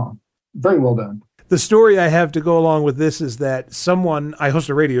fantastic song. Very well done. The story I have to go along with this is that I host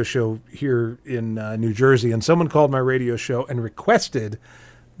a radio show here in New Jersey, and someone called my radio show and requested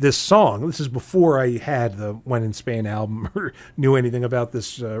this song. This is before I had the When in Spain album or knew anything about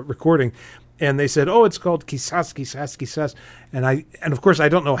this recording. And they said, oh, it's called Quizás, Quizás, Quizás. And of course, I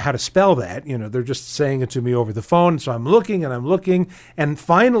don't know how to spell that. You know, they're just saying it to me over the phone. So I'm looking. And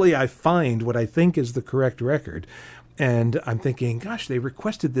finally, I find what I think is the correct record. And I'm thinking, gosh, they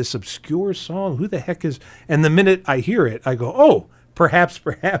requested this obscure song. Who the heck is... And the minute I hear it, I go, oh, perhaps.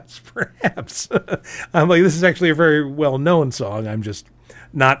 I'm like, this is actually a very well-known song. I'm just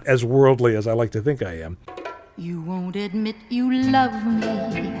not as worldly as I like to think I am. You won't admit you love me,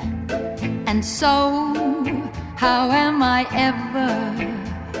 and so how am I ever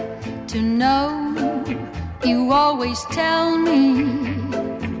to know? You always tell me,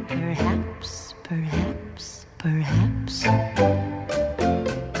 perhaps.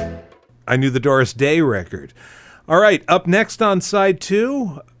 I knew the Doris Day record. All right, up next on side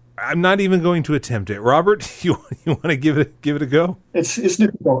 2, I'm not even going to attempt it. Robert, you want to give it a go? It's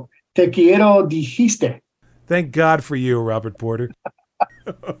difficult. Te quiero dijiste. Thank God for you, Robert Porter.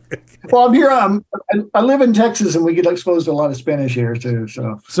 Well, I'm here. I live in Texas, and we get exposed to a lot of Spanish here too.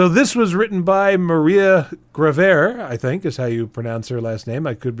 So this was written by Maria Graver, I think is how you pronounce her last name.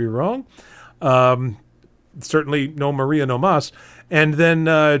 I could be wrong. Certainly no Maria no mas. And then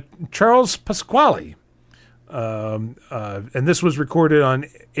Charles Pasquale. And this was recorded on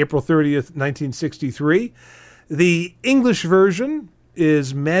April 30th, 1963. The English version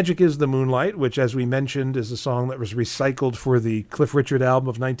is Magic is the Moonlight, which, as we mentioned, is a song that was recycled for the Cliff Richard album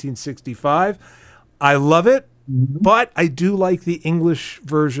of 1965. I love it, but I do like the English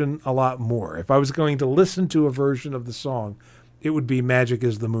version a lot more. If I was going to listen to a version of the song, it would be Magic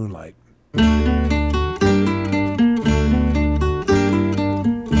is the Moonlight.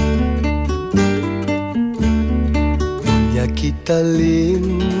 Muñequita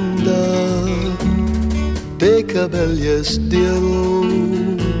linda de cabellos de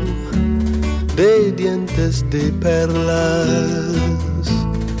oro, de dientes de perlas,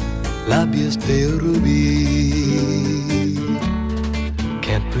 labios de rubí.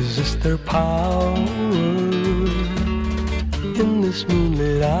 Can't resist their power in this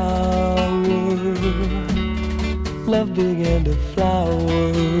moonlit hour. Love began to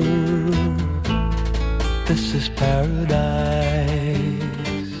flower. This is paradise.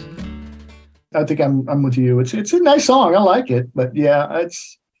 I think I'm with you. It's a nice song. I like it, but yeah,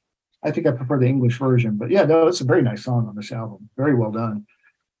 I think I prefer the English version. But yeah, no, it's a very nice song on this album. Very well done.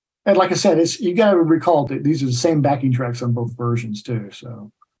 And like I said, you got to recall that these are the same backing tracks on both versions too.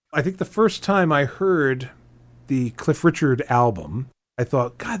 So I think the first time I heard the Cliff Richard album, I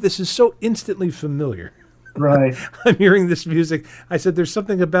thought, God, this is so instantly familiar. Right. I'm hearing this music. I said, there's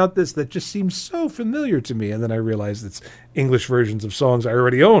something about this that just seems so familiar to me. And then I realized it's English versions of songs I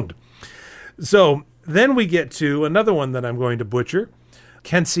already owned. So then we get to another one that I'm going to butcher,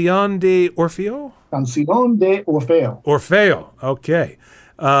 Canción de Orfeo. Canción de Orfeo. Orfeo, okay.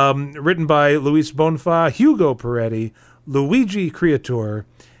 Written by Luis Bonfa, Hugo Peretti, Luigi Creator,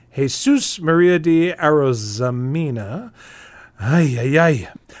 Jesus Maria de Arozamena. Ay, ay, ay.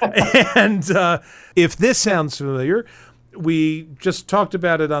 And if this sounds familiar, we just talked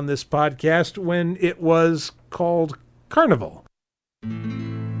about it on this podcast when it was called Carnival.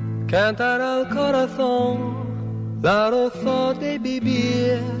 Cantar al corazón la rosa de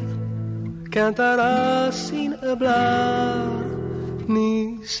vivir, cantará sin hablar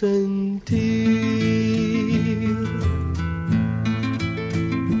ni sentir.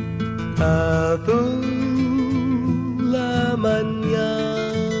 Azul, la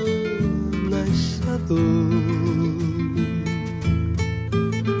mañana es azul.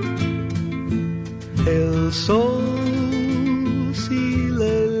 El sol, si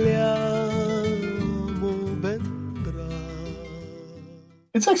le llamo, vendrá.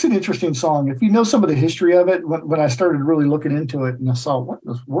 It's actually an interesting song. If you know some of the history of it, when I started really looking into it and I saw what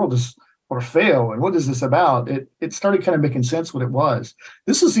in the world is Orfeo and what is this about, it started kind of making sense what it was.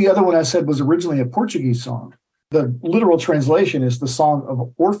 This is the other one I said was originally a Portuguese song. The literal translation is the song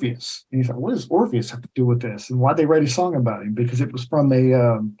of Orpheus. And you thought, what does Orpheus have to do with this? And why'd they write a song about him? Because it was from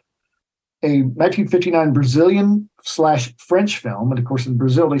a 1959 Brazilian/French film. And of course, in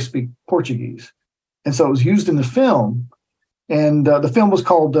Brazil, they speak Portuguese. And so it was used in the film. And the film was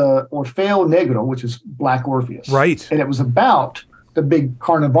called Orfeo Negro, which is Black Orpheus. Right. And it was about the big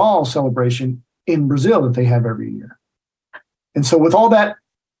Carnival celebration in Brazil that they have every year. And so with all that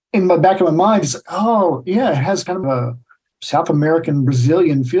in the back of my mind, it's like, oh, yeah, it has kind of a South American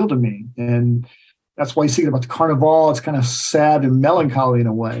Brazilian feel to me. And that's why you see it about the Carnival. It's kind of sad and melancholy in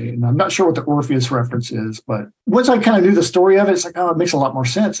a way. And I'm not sure what the Orpheus reference is, but once I kind of knew the story of it, it's like, oh, it makes a lot more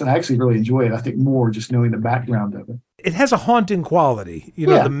sense. And I actually really enjoy it. I think more just knowing the background of it. It has a haunting quality. You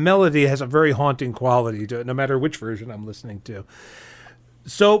know, The melody has a very haunting quality to it, no matter which version I'm listening to.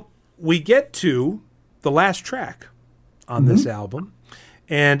 So we get to the last track on this album,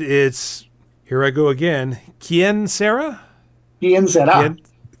 and it's, here I go again, Quien Será? Quien Será.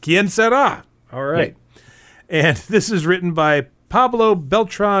 Quien Será. All right. Yeah. And this is written by Pablo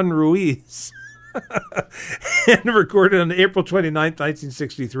Beltran Ruiz and recorded on April 29th,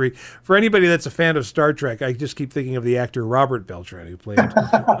 1963. For anybody that's a fan of Star Trek, I just keep thinking of the actor Robert Beltran, who played,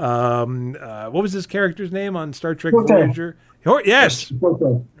 what was his character's name on Star Trek Voyager? Yes.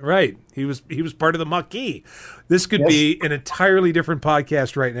 Right. He was part of the Maquis. This could be an entirely different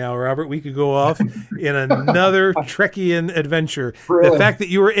podcast right now, Robert. We could go off in another Trekian adventure. Really? The fact that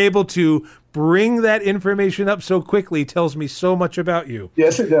you were able to bring that information up so quickly tells me so much about you.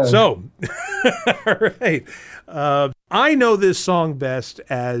 Yes, it does. So, all right. I know this song best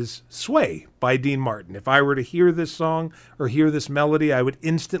as Sway by Dean Martin. If I were to hear this song or hear this melody, I would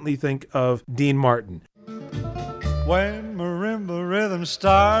instantly think of Dean Martin. When marimba rhythms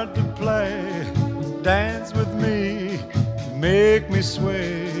start to play, dance with me, make me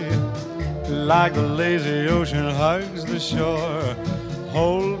sway, like the lazy ocean hugs the shore,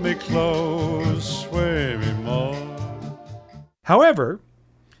 hold me close, sway me more. However,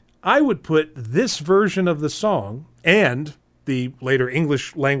 I would put this version of the song and the later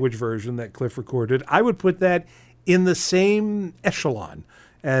English language version that Cliff recorded, I would put that in the same echelon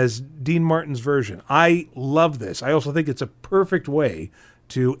as Dean Martin's version. I love this. I also think it's a perfect way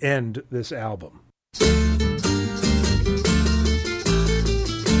to end this album.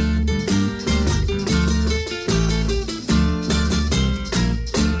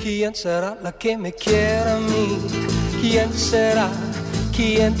 ¿Quién será la que me quiera a mí? ¿Quién será?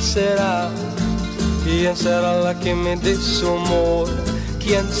 ¿Quién será? ¿Quién será la que me dé su amor?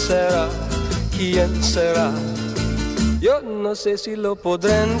 ¿Quién será? ¿Quién será? Yo no sé si lo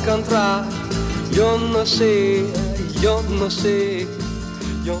podré encontrar. Yo no sé, yo no sé.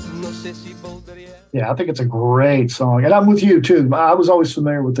 Yo no sé si podría. Yeah, I think it's a great song. And I'm with you, too. I was always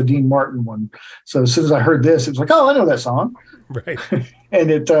familiar with the Dean Martin one. So as soon as I heard this, it was like, oh, I know that song. Right. And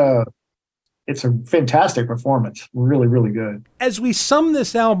it's a fantastic performance. Really, really good. As we sum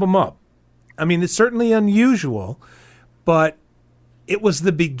this album up, I mean, it's certainly unusual, but it was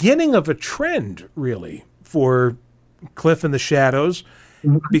the beginning of a trend, really, for Cliff and the Shadows,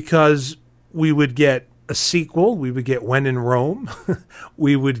 because we would get a sequel, we would get When in Rome,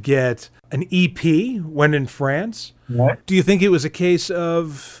 we would get an EP, When in France. What? Do you think it was a case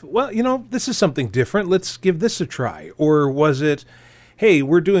of, well, you know, this is something different, let's give this a try? Or was it, hey,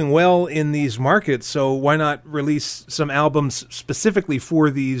 we're doing well in these markets, so why not release some albums specifically for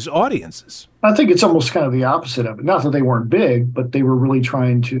these audiences? I think it's almost kind of the opposite of it. Not that they weren't big, but they were really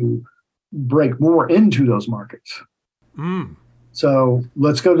trying to break more into those markets. So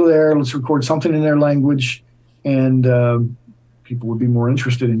let's go to there. Let's record something in their language. And people would be more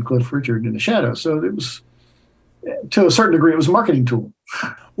interested in Cliff Richard and the Shadows. So it was, to a certain degree, it was a marketing tool.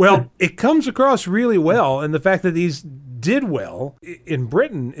 Well, it comes across really well. And the fact that these did well in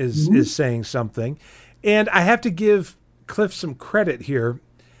Britain is saying something. And I have to give Cliff some credit here.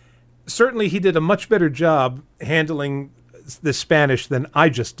 Certainly he did a much better job handling the Spanish than I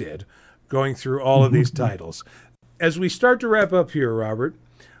just did, going through all of these titles. As we start to wrap up here, Robert,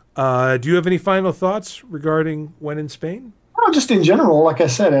 do you have any final thoughts regarding When in Spain? Oh, just in general, like I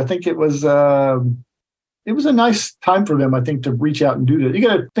said, I think it was a nice time for them, I think, to reach out and do that. You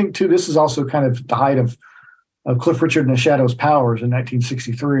got to think, too, this is also kind of the height of Cliff Richard and the Shadows' powers in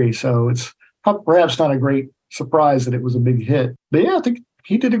 1963. So it's perhaps not a great surprise that it was a big hit. But yeah, I think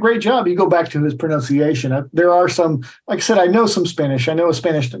he did a great job. You go back to his pronunciation. There are some, like I said, I know some Spanish. I know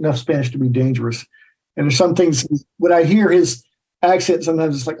enough Spanish to be dangerous. And there's some things, when I hear his accent,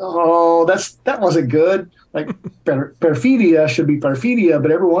 sometimes it's like, oh, that wasn't good. Like perfidia should be perfidia,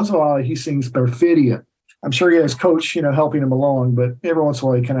 but every once in a while he sings perfidia. I'm sure he has coach, helping him along, but every once in a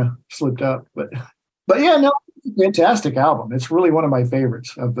while he kind of slipped up. But yeah, no, fantastic album. It's really one of my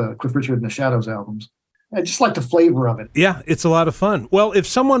favorites of the Cliff Richard and the Shadows albums. I just like the flavor of it. Yeah, it's a lot of fun. Well, if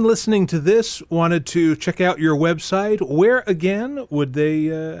someone listening to this wanted to check out your website, where again would they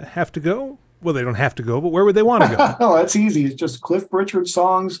have to go? Well, they don't have to go, but where would they want to go? Oh, that's easy. It's just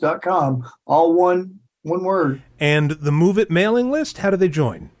cliffrichardsongs.com, all one word. And the Move It mailing list, how do they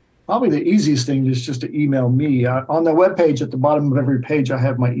join? Probably the easiest thing is just to email me. On the webpage, at the bottom of every page, I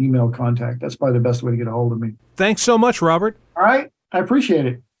have my email contact. That's probably the best way to get a hold of me. Thanks so much, Robert. All right. I appreciate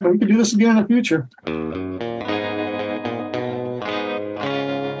it. We can do this again in the future.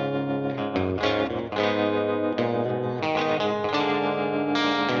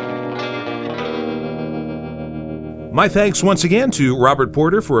 My thanks once again to Robert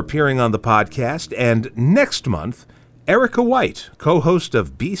Porter for appearing on the podcast. And next month, Erica White, co-host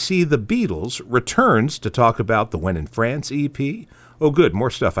of BC The Beatles, returns to talk about the When in France EP. Oh, good, more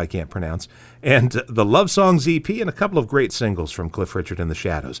stuff I can't pronounce. And the Love Songs EP and a couple of great singles from Cliff Richard and the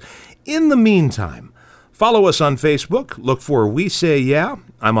Shadows. In the meantime, follow us on Facebook. Look for We Say Yeah.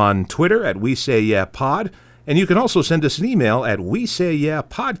 I'm on Twitter at We Say Yeah Pod. And you can also send us an email at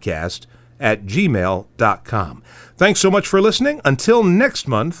WeSayYeahPodcast@gmail.com. Thanks so much for listening. Until next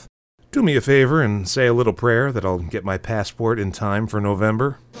month, do me a favor and say a little prayer that I'll get my passport in time for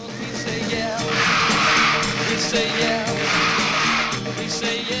November. We say yeah. We say yeah.